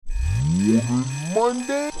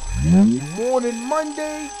Monday. Morning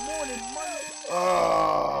Monday.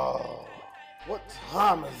 What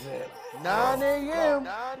time is it? 9 a.m.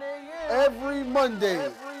 Every Monday.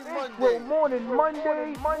 Well, morning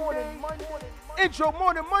Monday. Intro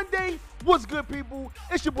Morning Monday. What's good, people?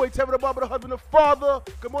 It's your boy Tevin the Barber, the husband, the father.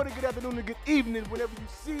 Good morning, good afternoon, and good evening whenever you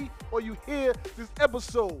see or you hear this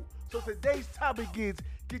episode. So today's topic is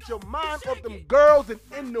get your mind off them girls and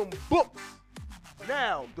in them books.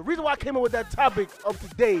 Now, the reason why I came up with that topic of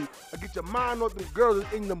today, get your mind off them girls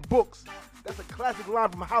and in them books, that's a classic line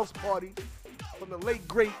from House Party from the late,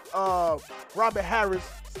 great Robert Harris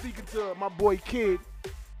speaking to my boy Kid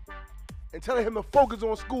and telling him to focus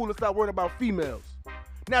on school and stop worrying about females.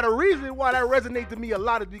 Now, the reason why that resonates to me a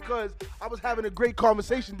lot is because I was having a great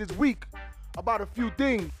conversation this week about a few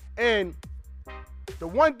things, and the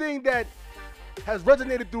one thing that has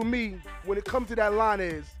resonated through me when it comes to that line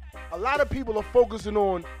is a lot of people are focusing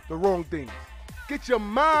on the wrong things. Get your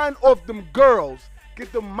mind off them girls.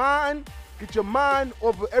 Get your mind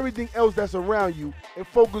off of everything else that's around you and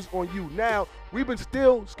focus on you. Now, we've been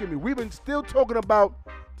still talking about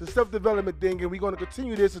the self-development thing, and we're going to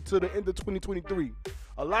continue this until the end of 2023.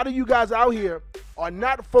 A lot of you guys out here are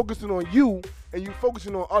not focusing on you, and you're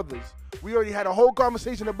focusing on others. We already had a whole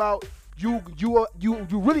conversation about you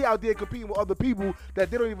really out there competing with other people that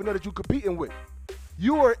they don't even know that you're competing with.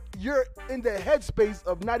 You're in the headspace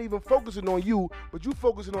of not even focusing on you, but you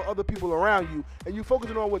focusing on other people around you, and you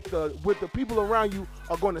focusing on what the people around you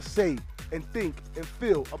are going to say and think and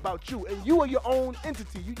feel about you. And you are your own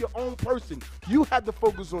entity. You're your own person. You have to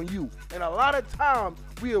focus on you. And a lot of times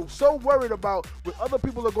we are so worried about what other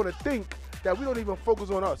people are going to think that we don't even focus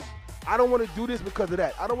on us. I don't want to do this because of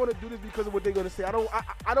that. I don't want to do this because of what they're going to say. I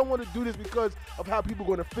don't want to do this because of how people are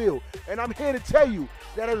going to feel. And I'm here to tell you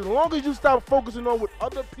that as long as you stop focusing on what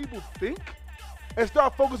other people think and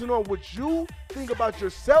start focusing on what you think about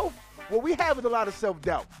yourself, what we have is a lot of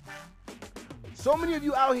self-doubt. So many of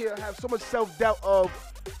you out here have so much self-doubt of,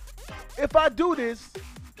 if I do this,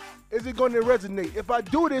 is it going to resonate? If I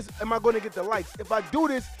do this, am I going to get the likes? If I do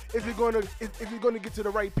this, is it going to get to the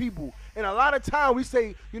right people? And a lot of time we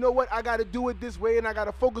say, you know what, I got to do it this way, and I got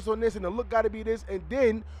to focus on this, and the look got to be this, and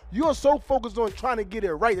then you're so focused on trying to get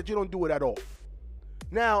it right that you don't do it at all.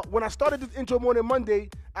 Now, when I started this Intro Morning Monday,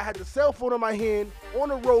 I had the cell phone in my hand, on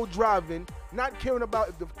the road driving, not caring about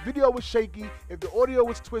if the video was shaky, if the audio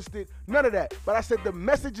was twisted, none of that. But I said the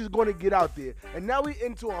message is going to get out there. And now we're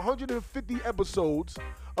into 150 episodes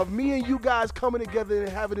of me and you guys coming together and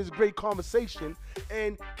having this great conversation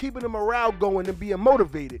and keeping the morale going and being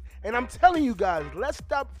motivated. And I'm telling you guys, let's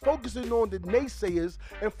stop focusing on the naysayers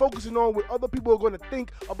and focusing on what other people are going to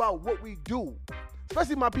think about what we do.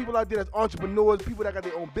 Especially my people out there that's entrepreneurs, people that got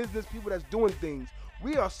their own business, people that's doing things.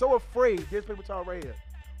 We are so afraid, there's paper towel right here.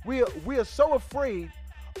 We are so afraid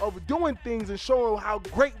of doing things and showing how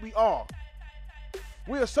great we are.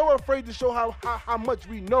 We are so afraid to show how much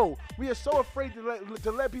we know. We are so afraid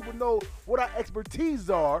to let people know what our expertise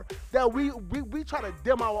are that we try to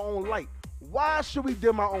dim our own light. Why should we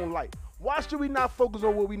dim our own light? Why should we not focus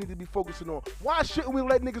on what we need to be focusing on? Why shouldn't we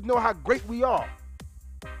let niggas know how great we are?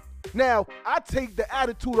 Now, I take the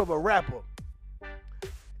attitude of a rapper.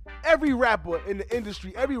 Every rapper in the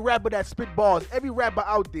industry, every rapper that spit bars, every rapper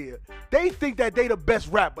out there, they think that they the best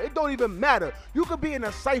rapper. It don't even matter. You could be in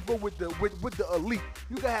a cypher with the elite.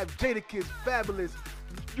 You can have Jadakiss, Fabulous.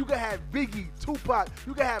 You can have Biggie, Tupac.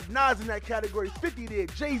 You can have Nas in that category, 50 there,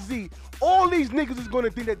 Jay-Z. All these niggas is going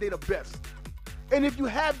to think that they the best. And if you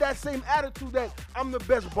have that same attitude that I'm the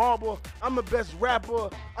best barber, I'm the best rapper,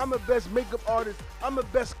 I'm the best makeup artist, I'm the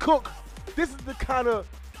best cook, this is the kind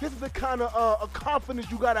of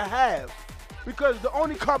confidence you gotta have. Because the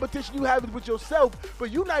only competition you have is with yourself,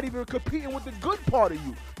 but you're not even competing with the good part of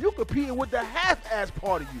you. You're competing with the half-ass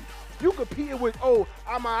part of you. You competing with, oh,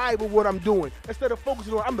 I'm alright with what I'm doing, instead of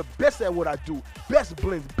focusing on I'm the best at what I do. Best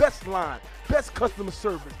blends, best line, best customer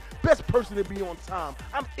service, best person to be on time.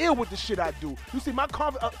 I'm ill with the shit I do. You see, my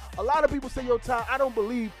confidence, a lot of people say, yo, Ty, I don't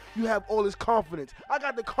believe you have all this confidence. I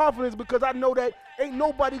got the confidence because I know that ain't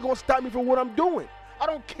nobody gonna stop me from what I'm doing. I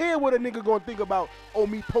don't care what a nigga gonna think about, oh,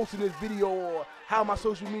 me posting this video, or how my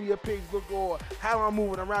social media page look, or how I'm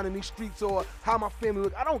moving around in these streets, or how my family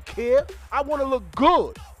look. I don't care. I wanna look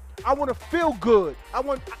good. I want to feel good. I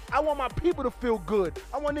want my people to feel good.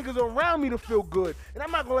 I want niggas around me to feel good. And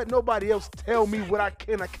I'm not going to let nobody else tell me what I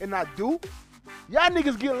can or cannot do. Y'all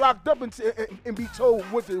niggas get locked up and be told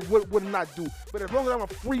what to not do. But as long as I'm a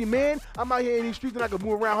free man, I'm out here in these streets and I can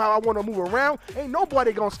move around how I want to move around, ain't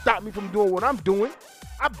nobody gonna stop me from doing what I'm doing.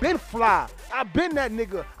 I've been fly. I've been that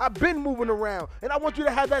nigga. I've been moving around. And I want you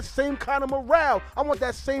to have that same kind of morale. I want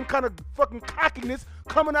that same kind of fucking cockiness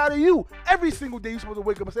coming out of you. Every single day you're supposed to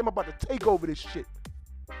wake up and say, I'm about to take over this shit.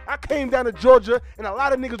 I came down to Georgia, and a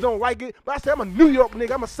lot of niggas don't like it, but I said I'm a New York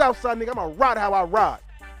nigga, I'm a Southside nigga, I'm gonna ride how I ride.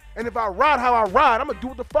 And if I ride how I ride, I'm gonna do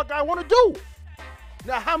what the fuck I wanna do.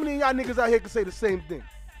 Now, how many of y'all niggas out here can say the same thing?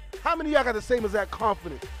 How many of y'all got the same exact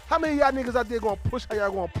confidence? How many of y'all niggas out there gonna push how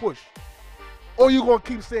y'all gonna push? Or you gonna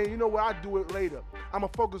keep saying, you know what, I'll do it later. I'ma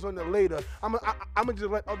focus on it later. I'ma just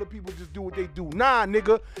let other people just do what they do. Nah,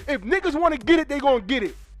 nigga. If niggas wanna get it, they gonna get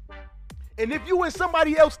it. And if you in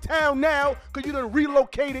somebody else's town now, cause you done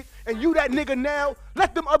relocated and you that nigga now,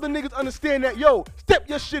 let them other niggas understand that, yo, step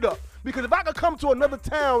your shit up. Because if I could come to another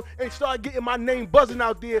town and start getting my name buzzing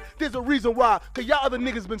out there, there's a reason why, cause y'all other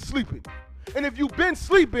niggas been sleeping. And if you been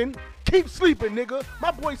sleeping, keep sleeping, nigga. My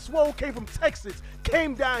boy Swole came from Texas,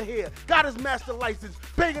 came down here, got his master license,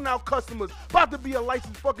 banging out customers, about to be a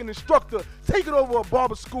licensed fucking instructor, taking over a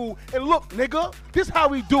barber school. And look, nigga, this how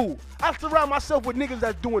we do. I surround myself with niggas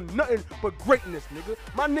that's doing nothing but greatness, nigga.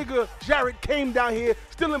 My nigga Jared came down here,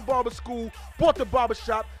 still in barber school, bought the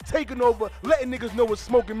barbershop, taking over, letting niggas know what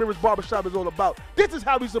Smoke and Mirrors barbershop is all about. This is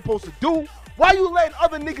how we supposed to do. Why you letting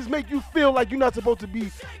other niggas make you feel like you're not supposed to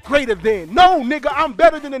be greater than? No, nigga, I'm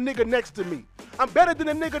better than the nigga next to me. I'm better than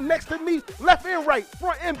the nigga next to me, left and right,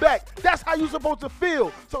 front and back. That's how you supposed to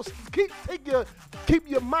feel. So keep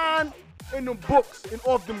your mind in them books and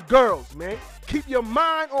off them girls, man. Keep your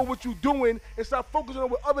mind on what you doing and stop focusing on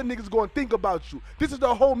what other niggas gonna think about you. This is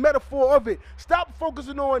the whole metaphor of it. Stop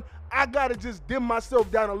focusing on, I gotta just dim myself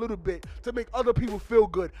down a little bit to make other people feel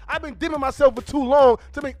good. I've been dimming myself for too long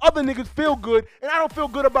to make other niggas feel good, and I don't feel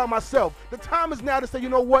good about myself. The time is now to say, you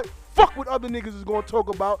know what? Fuck what other niggas is gonna talk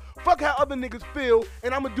about. Fuck how other niggas feel,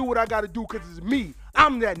 and I'm gonna do what I gotta do because it's me.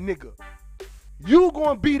 I'm that nigga. You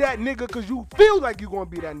gonna be that nigga because you feel like you gonna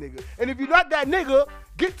be that nigga. And if you're not that nigga,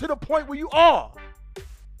 get to the point where you are.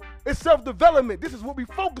 It's self-development. This is what we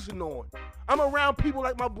focusing on. I'm around people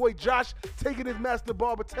like my boy Josh taking his master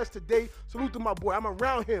barber test today. Salute to my boy. I'm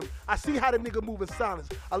around him. I see how the nigga move in silence.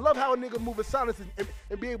 I love how a nigga move in silence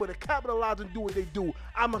and be able to capitalize and do what they do.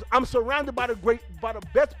 I'm surrounded by the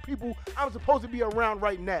best people I'm supposed to be around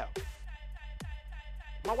right now.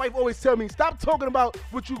 My wife always tell me, stop talking about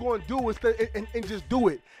what you're going to do and just do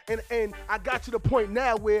it. And I got to the point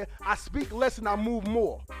now where I speak less and I move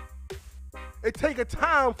more. It take a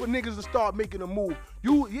time for niggas to start making a move.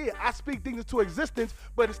 I speak things into existence,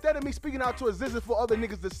 but instead of me speaking out to existence for other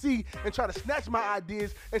niggas to see and try to snatch my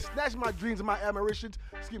ideas and snatch my dreams and my admirations,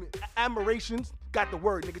 got the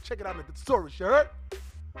word, nigga, check it out in the thesaurus, you heard?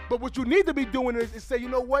 But what you need to be doing is say, you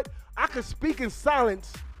know what? I can speak in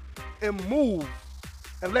silence and move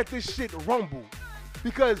and let this shit rumble.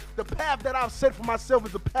 Because the path that I've set for myself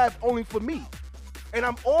is the path only for me. And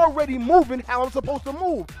I'm already moving how I'm supposed to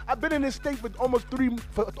move. I've been in this state for almost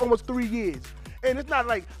 3 years. And it's not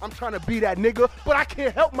like I'm trying to be that nigga, but I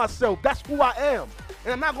can't help myself. That's who I am.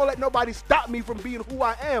 And I'm not gonna let nobody stop me from being who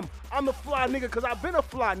I am. I'm a fly nigga because I've been a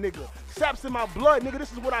fly nigga. Saps in my blood, nigga,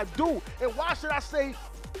 this is what I do. And why should I say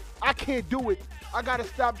I can't do it? I gotta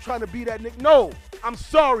stop trying to be that nigga. No, I'm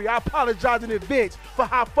sorry. I apologize in advance for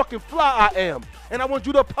how fucking fly I am. And I want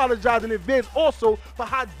you to apologize in advance also for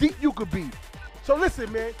how deep you could be. So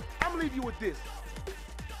listen, man, I'm gonna leave you with this.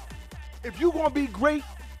 If you gonna be great,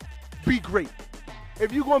 be great.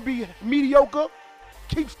 If you gonna be mediocre,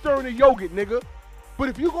 keep stirring the yogurt, nigga. But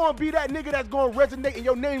if you gonna be that nigga that's gonna resonate and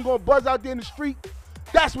your name gonna buzz out there in the street,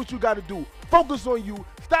 that's what you gotta do. Focus on you.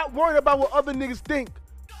 Stop worrying about what other niggas think.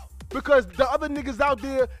 Because the other niggas out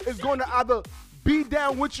there is gonna either be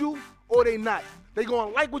down with you or they not. They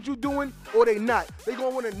gonna like what you doing or they not. They gonna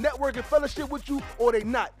want to network and fellowship with you or they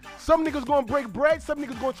not. Some niggas gonna break bread, some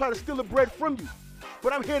niggas gonna try to steal the bread from you.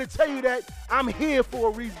 But I'm here to tell you that I'm here for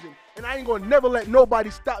a reason. And I ain't gonna never let nobody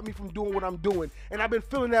stop me from doing what I'm doing. And I've been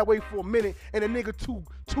feeling that way for a minute. And a nigga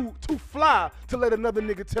too fly to let another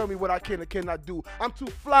nigga tell me what I can and cannot do. I'm too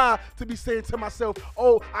fly to be saying to myself,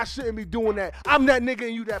 oh, I shouldn't be doing that. I'm that nigga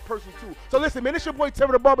and you that person too. So listen, man, it's your boy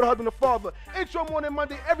Terry the Barber, the husband, the father. Intro Morning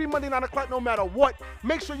Monday, every Monday 9 o'clock, no matter what.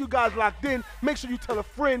 Make sure you guys locked in. Make sure you tell a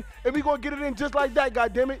friend. And we gonna get it in just like that,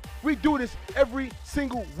 goddammit. We do this every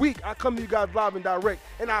single week. I come to you guys live and direct.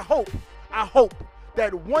 And I hope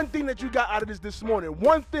that one thing that you got out of this morning,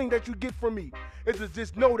 one thing that you get from me is to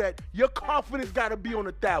just know that your confidence got to be on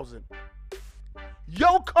 1,000.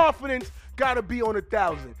 Your confidence gotta be on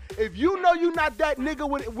 1,000. If you know you're not that nigga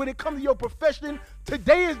when it comes to your profession,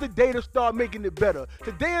 today is the day to start making it better.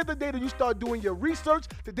 Today is the day that you start doing your research.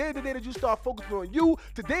 Today is the day that you start focusing on you.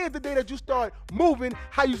 Today is the day that you start moving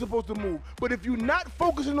how you're supposed to move. But if you're not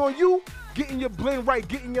focusing on you, getting your blend right,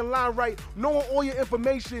 getting your line right, knowing all your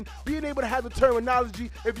information, being able to have the terminology,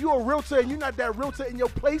 if you're a realtor and you're not that realtor in your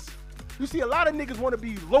place, you see a lot of niggas want to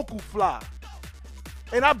be local fly.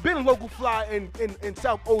 And I've been local fly in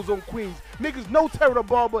South Ozone, Queens. Niggas know Terror the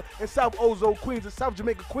Barber in South Ozone, Queens, and South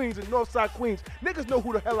Jamaica, Queens, and Northside, Queens. Niggas know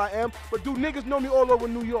who the hell I am, but do niggas know me all over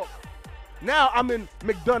New York? Now I'm in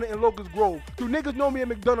McDonough and Locust Grove. Do niggas know me in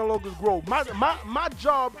McDonough and Locust Grove? My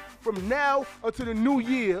job from now until the new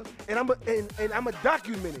year, and I'm a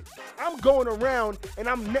document it. I'm going around and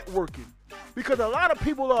I'm networking. Because a lot of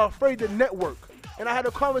people are afraid to network. And I had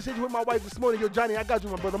a conversation with my wife this morning. Yo, Johnny, I got you,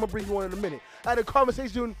 my brother. I'm going to bring you on in a minute. I had a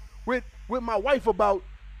conversation with my wife about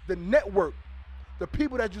the network, the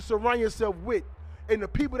people that you surround yourself with, and the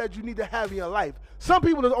people that you need to have in your life. Some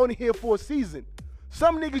people are only here for a season.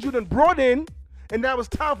 Some niggas you done brought in, and now it's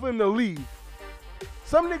time for them to leave.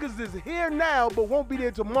 Some niggas is here now, but won't be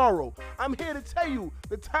there tomorrow. I'm here to tell you,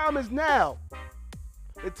 the time is now.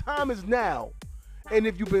 The time is now. And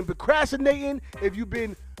if you've been procrastinating, if you've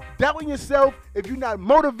been doubting yourself, if you're not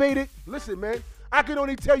motivated, listen, man, I can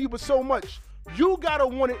only tell you but so much. You gotta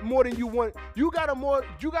want it more than you want. You gotta want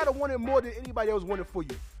it more than anybody else wanted for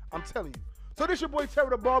you. I'm telling you. So this your boy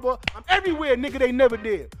Terror the Barber. I'm everywhere, nigga, they never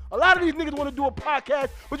did. A lot of these niggas want to do a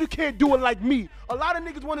podcast, but you can't do it like me. A lot of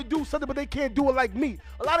niggas want to do something, but they can't do it like me.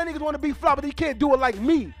 A lot of niggas want to be fly, but they can't do it like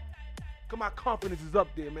me. Cause my confidence is up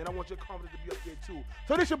there, man. I want your confidence to be up there too.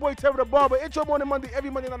 So this your boy Terror the Barber. Intro Morning Monday, every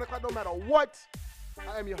Monday 9 o'clock, no matter what.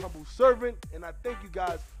 I am your humble servant, and I thank you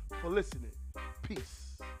guys for listening. Peace.